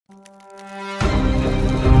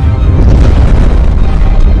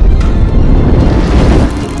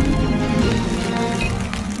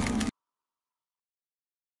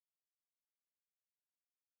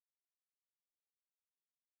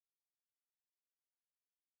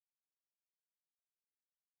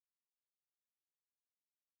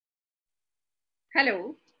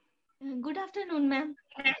Hello. Good afternoon, ma'am.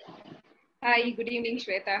 Hi, good evening,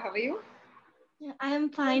 Shweta. How are you? I am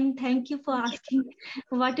fine. Thank you for asking.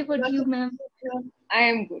 What about you, ma'am? I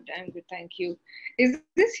am good. I'm good. Thank you. Is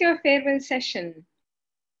this your farewell session?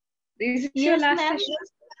 Is this your Yes, last ma'am. session?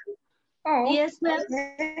 Oh, Yes, ma'am.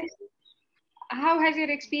 okay. How has your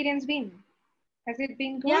experience been? Has it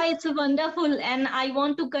been good? Yeah, it's wonderful, and I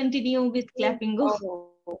want to continue with Clapingo.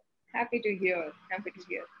 Oh, happy to hear. Happy to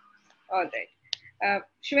hear. All right.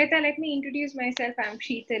 Shweta, let me introduce myself. I'm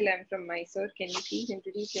Sheetal. I'm from Mysore. Can you please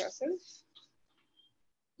introduce yourself?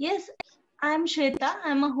 Yes, I'm Shweta.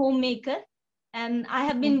 I'm a homemaker, and I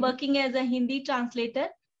have been Mm-hmm. working as a Hindi translator.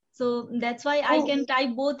 So that's why I Oh, can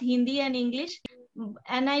type both Hindi and English.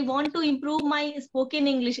 And I want to improve my spoken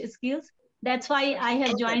English skills. That's why I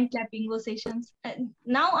have okay. joined Clapingo sessions.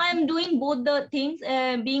 Now I am doing both the things.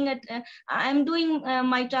 I'm doing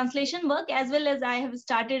my translation work as well as I have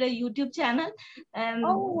started a YouTube channel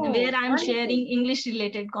Oh, where I'm wonderful. sharing English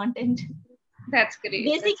related content, That's great.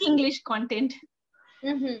 basic That's great. English content.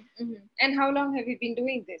 And how long have you been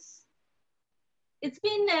doing this? It's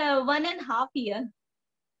been 1.5 years.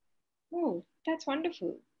 Oh, that's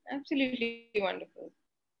wonderful. Absolutely wonderful.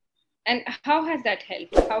 And how has that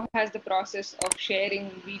helped? How has the process of sharing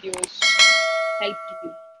videos helped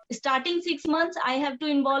you? Starting 6 months, I have to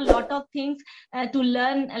involve a lot of things to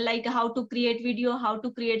learn, like how to create video, how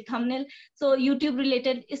to create thumbnail. So YouTube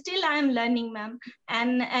related, still I am learning, ma'am.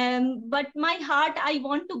 And but my heart, I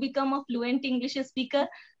want to become a fluent English speaker.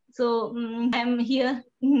 So I'm here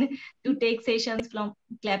to take sessions from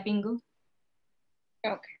Clapingo.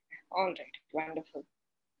 Okay, all right, wonderful.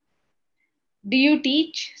 Do you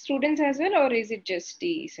teach students as well, or is it just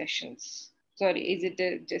the sessions? Sorry, is it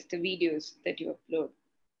just the videos that you upload?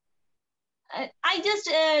 I just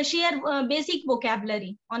share basic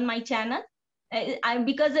vocabulary on my channel.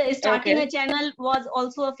 Because Okay. starting a channel was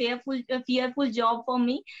also a fearful job for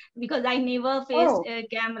me, because I never faced Oh. a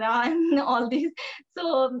camera and all this.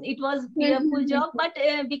 So it was fearful job, but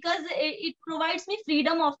because it provides me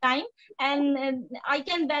freedom of time, and I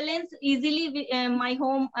can balance easily my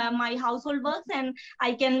home, my household works, and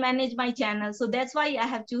I can manage my channel. So that's why I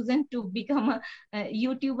have chosen to become a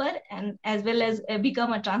YouTuber, and as well as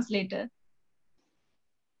become a translator.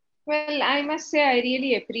 Well, I must say, I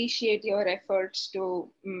really appreciate your efforts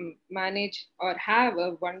to manage or have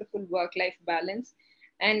a wonderful work life balance.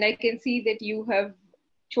 And I can see that you have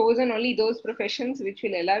chosen only those professions which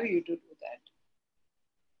will allow you to do that.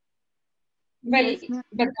 Well, Yes, ma'am.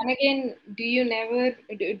 but then again, do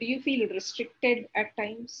you feel restricted at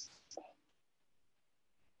times?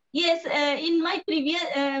 Yes, in my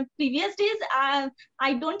previous days,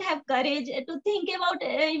 I don't have courage to think about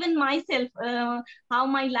even myself, how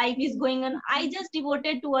my life is going on. I just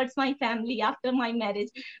devoted towards my family after my marriage,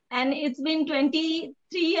 and it's been 23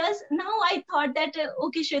 years now. I thought that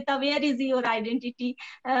okay, Shweta, where is your identity?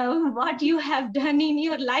 What you have done in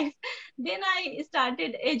your life? Then I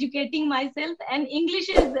started educating myself, and English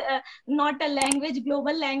is not a language,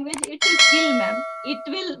 global language. It's a skill, ma'am. It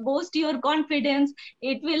will boost your confidence,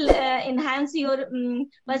 it will enhance your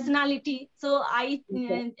personality. So I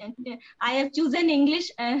have chosen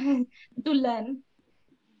English to learn.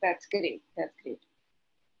 That's great. That's great.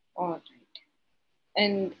 All right.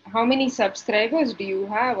 And how many subscribers do you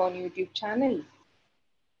have on YouTube channel?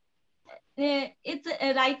 It's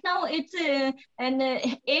right now it's an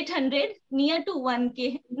 800, near to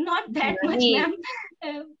 1K, not that much, Nice. ma'am.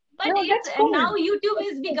 uh, but No, it's that's now good. YouTube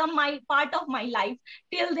has become my part of my life.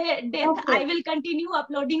 Till the death Okay. I will continue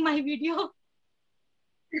uploading my video.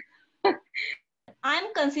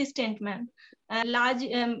 I'm consistent, man. Large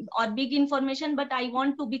or big information, but I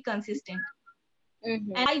want to be consistent,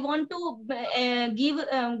 Mm-hmm. and I want to give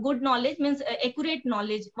good knowledge, means accurate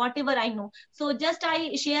knowledge, whatever I know. So just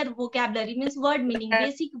I share vocabulary, means word meaning,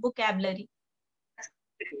 basic vocabulary.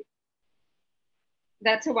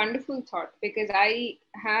 That's a wonderful thought because I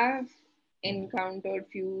have encountered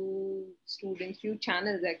few students, few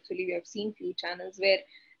channels actually. We have seen few channels where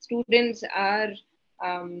students are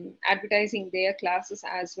advertising their classes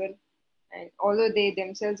as well. And although they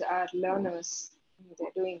themselves are learners, they're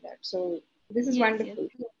doing that. So this is Yes, yes. wonderful.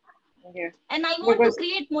 Yeah. And I want to Because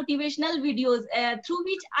create motivational videos through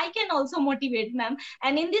which I can also motivate, ma'am.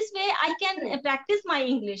 And in this way I can practice my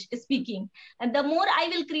English speaking, and the more I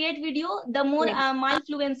will create video, the more yes, my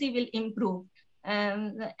fluency will improve.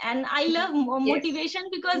 And I love yes. motivation,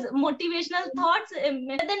 because motivational thoughts,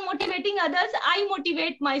 rather than motivating others, I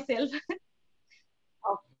motivate myself.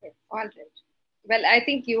 Okay, all right. Well, I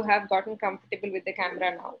think you have gotten comfortable with the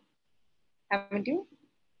camera now, haven't you?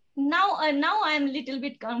 Now I am little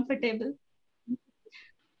bit comfortable.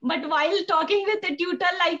 But while talking with a tutor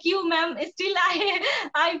like you, ma'am, still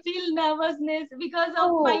I feel nervousness because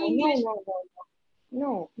of my Oh, no, English. no, no, no.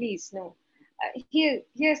 No, please, no.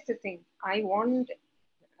 Here's the thing. I want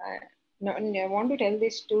to tell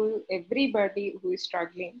this to everybody who is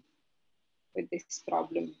struggling with this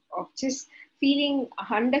problem of just feeling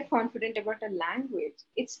underconfident about a language.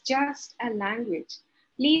 It's just a language.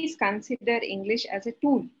 Please consider English as a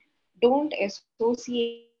tool. Don't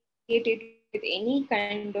associate it with any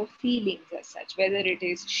kind of feelings as such, whether it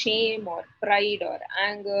is shame or pride or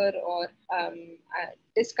anger or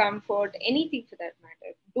discomfort, anything for that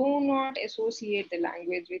matter. Do not associate the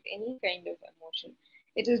language with any kind of emotion.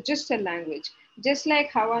 It is just a language. Just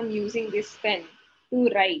like how I'm using this pen to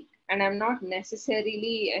write, and I'm not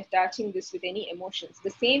necessarily attaching this with any emotions.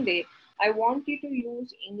 The same way, I want you to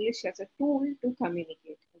use English as a tool to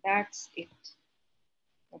communicate. That's it.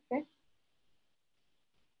 Okay?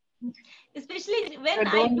 Especially when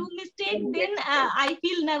So I do mistake, don't then get stressed. I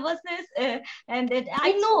feel nervousness, and that I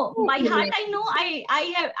It's know by heart, okay. I know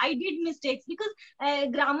I did mistakes, because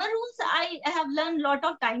grammar rules I have learned lot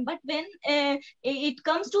of time, but when it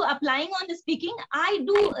comes to applying on the speaking, I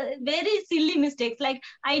do very silly mistakes. Like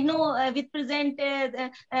I know with present,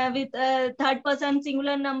 with third person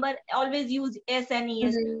singular number, always use s and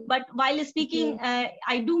es, Mhm. but while speaking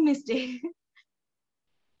I do mistake.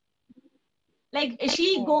 Like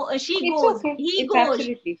she It's goes, okay. he It's goes.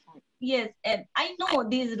 absolutely fine. Yes, I know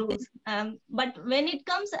these rules, but when it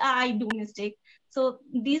comes, I do mistake. So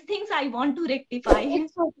these things I want to rectify.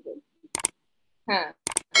 It's okay. Huh.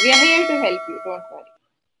 We are here to help you. Don't worry.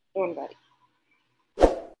 Don't worry.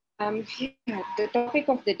 Yeah, the topic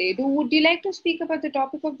of the day. Would you like to speak about the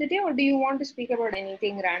topic of the day, or do you want to speak about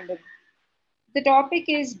anything random? The topic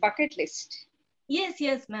is bucket list. Yes,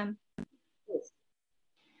 yes, ma'am. Yes.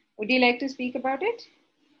 Would you like to speak about it?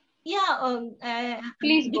 Yeah,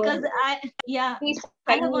 Please go because ahead. yeah, Please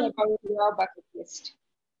I tell have me one. about your bucket list.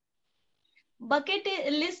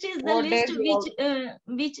 List is the What list does your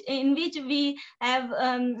which in which we have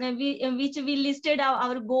which we listed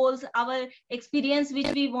our goals, our experience,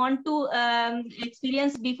 which we want to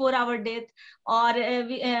experience before our death, or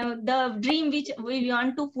the dream which we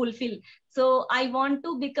want to fulfill. So I want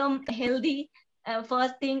to become healthy,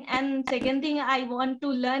 first thing, and second thing, I want to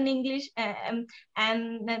learn English, and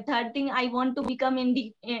the third thing, I want to become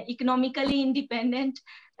economically independent,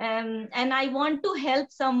 and I want to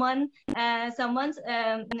help someone's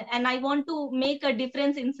and I want to make a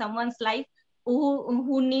difference in someone's life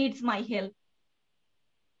who needs my help.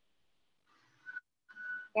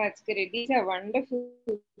 That's great. These are wonderful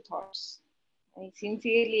thoughts. I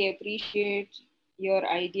sincerely appreciate your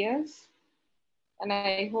ideas, and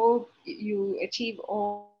I hope you achieve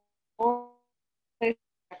all the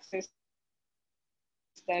success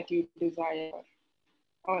that you desire for.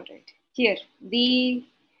 All right. Here,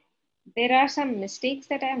 there are some mistakes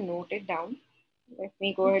that I have noted down. Let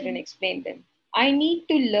me go ahead and explain them. Okay. I need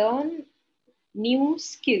to learn new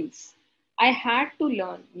skills. I had to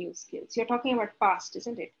learn new skills. You're talking about past,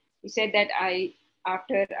 isn't it? You said that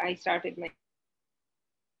after I started my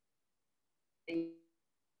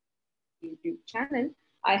YouTube channel,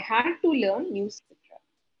 I had to learn new skills, etc.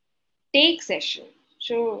 Take session.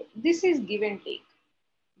 So this is give and take.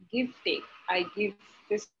 Give take. I give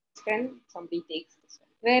this pen, somebody takes this pen.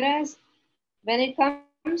 Whereas when it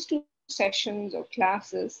comes to sessions or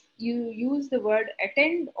classes, you use the word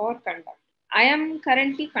attend or conduct. I am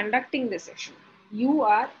currently conducting the session. You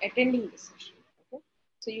are attending the session. Okay?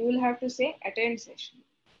 So you will have to say attend session.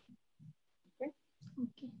 Okay?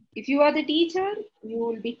 If you are the teacher, you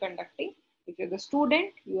will be conducting. If you're the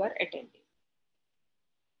student, you are attending.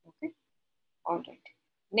 Okay? All right.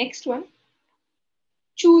 Next one,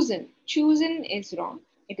 chosen. Chosen is wrong.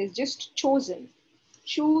 It is just chosen.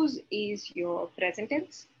 Choose is your present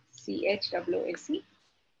tense, CHOOSE.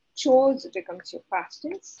 Chose becomes your past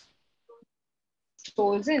tense.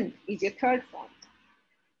 Chosen is your third form.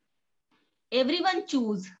 Everyone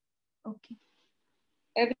choose. Okay.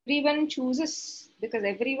 Everyone chooses because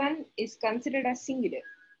everyone is considered as singular.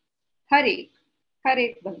 Har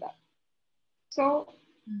ek banda. So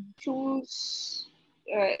choose.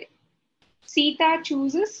 Uh, Sita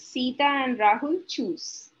chooses. Sita and Rahul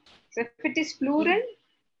choose. So if it is plural, Okay.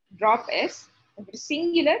 drop S. If it is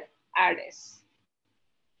singular, add S.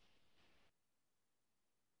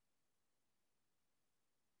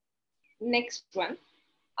 Next one,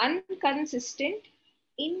 inconsistent,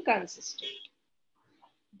 inconsistent.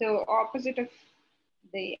 The opposite of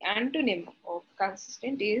the antonym of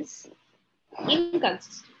consistent is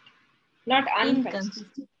inconsistent, not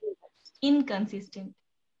inconsistent. Inconsistent. Inconsistent.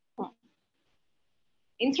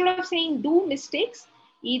 Instead of saying do mistakes,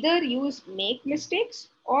 Either use make mistakes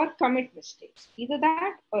or commit mistakes. Either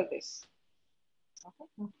that or this. Okay.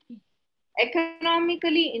 Okay.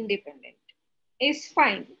 Economically independent is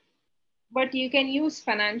fine, but you can use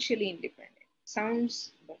financially independent.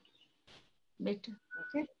 Sounds better. Better.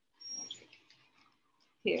 Okay.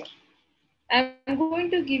 Here. I'm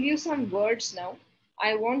going to give you some words now.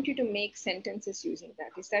 I want you to make sentences using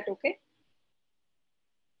that. Is that okay?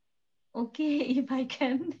 Okay, if I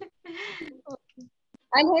can. Okay.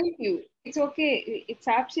 I'll help you. It's okay. It's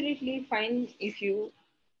absolutely fine if you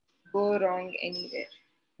go wrong anywhere.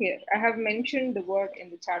 Here, I have mentioned the word in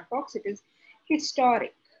the chat box. It is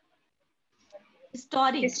historic.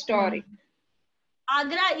 Historic. Historic.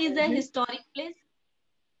 Agra is a Mhm. historic place.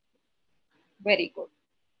 Very good.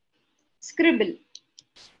 Scribble.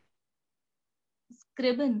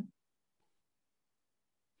 Scribble.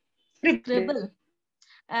 Scribble. Scribble.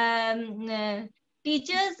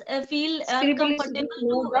 Teachers feel Scribble is to uncomfortable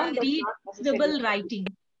note to down, but read not necessarily scribble copy. writing.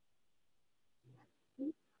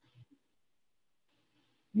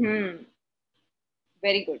 Hmm.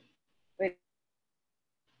 Very good. Very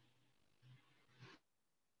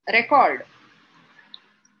good. Record.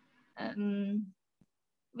 Um,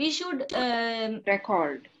 we should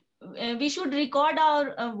Record. we should record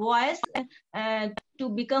our voice to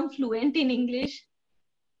become fluent in English.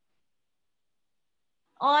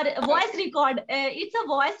 Or voice record. It's a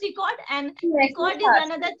voice record, and Yes, record is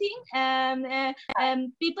another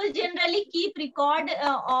thing. People generally keep record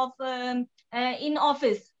of in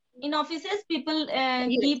office. In offices, people yes.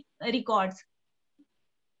 keep records.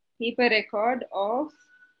 Keep a record of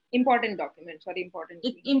important documents or important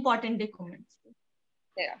things. Important documents.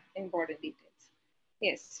 Yeah, important details.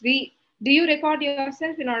 Yes. Do you record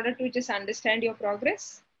yourself in order to just understand your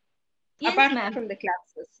progress? Yes, Apart ma'am. from the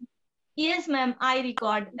classes. Yes, ma'am. I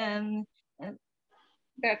record. Uh,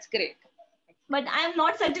 That's great. but I am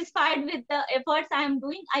not satisfied with the efforts I am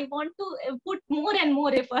doing. I want to put more and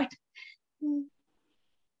more effort.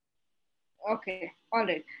 Okay. All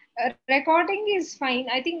right. Recording is fine.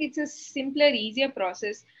 I think it's a simpler, easier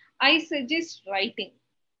process. I suggest writing.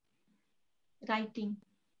 Writing.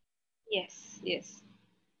 Yes. Yes.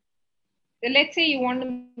 So let's say you want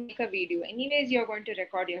to make a video. Anyways, you're going to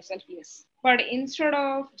record yourself. Yes. But instead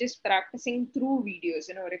of just practicing through videos,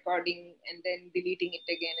 recording and then deleting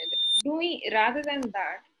it again and doing rather than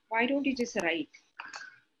that, why don't you just write?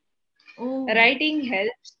 Oh. Writing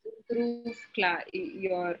helps improve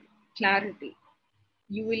your clarity.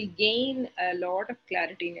 You will gain a lot of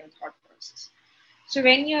clarity in your thought process. So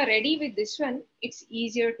when you're ready with this one, it's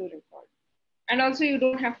easier to record. And also you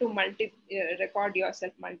don't have to record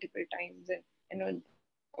yourself multiple times. And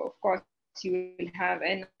of course you will have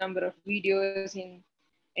a number of videos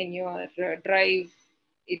in your drive.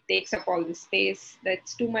 It takes up all the space.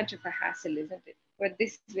 That's too much of a hassle, isn't it? But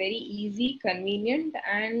this is very easy, convenient,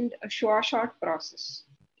 and a short process.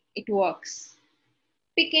 It works.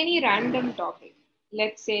 Pick any random topic.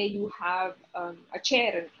 Let's say you have a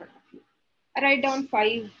chair in front of you. Write down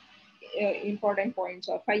five important points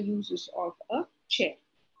or five uses of a chair.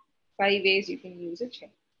 Five ways you can use a chair.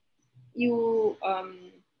 You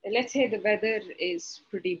let's say the weather is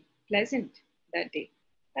pretty pleasant that day.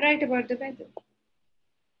 Write about the weather.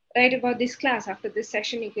 Write about this class. After this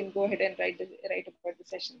session, you can go ahead and write about the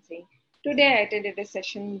session, saying, "Today I attended a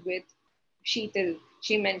session with Sheetal.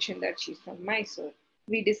 She mentioned that she's from Mysore.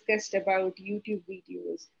 We discussed about YouTube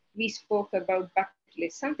videos. We spoke about bucket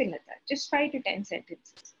list, something like that. Just 5 to 10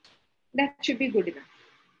 sentences. That should be good enough.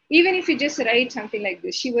 Even if you just write something like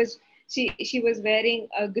this, she was wearing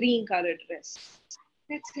a green colored dress.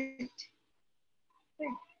 That's it.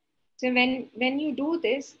 Right. So when you do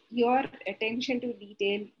this, your attention to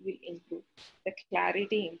detail will improve, the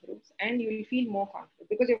clarity improves, and you will feel more confident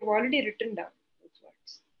because you've already written down those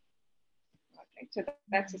words. Okay, so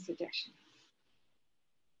that's a suggestion.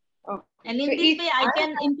 Okay. So And in if this way, I I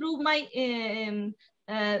can improve my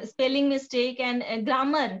spelling mistake and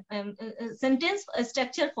grammar, sentence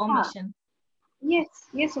structure formation. yes,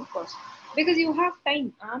 yes, of course, because you have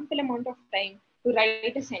time, ample amount of time to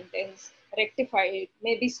write a sentence, rectify it,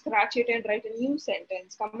 maybe scratch it and write a new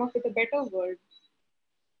sentence, come up with a better word.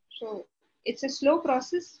 So it's a slow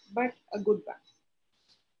process, but a good one.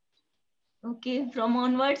 Okay, from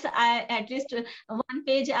onwards, I at least one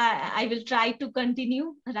page I will try to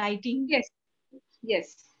continue writing. Yes,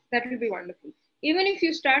 yes, that will be wonderful. Even if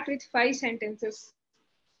you start with 5 sentences,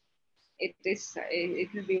 it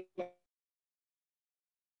will be wonderful.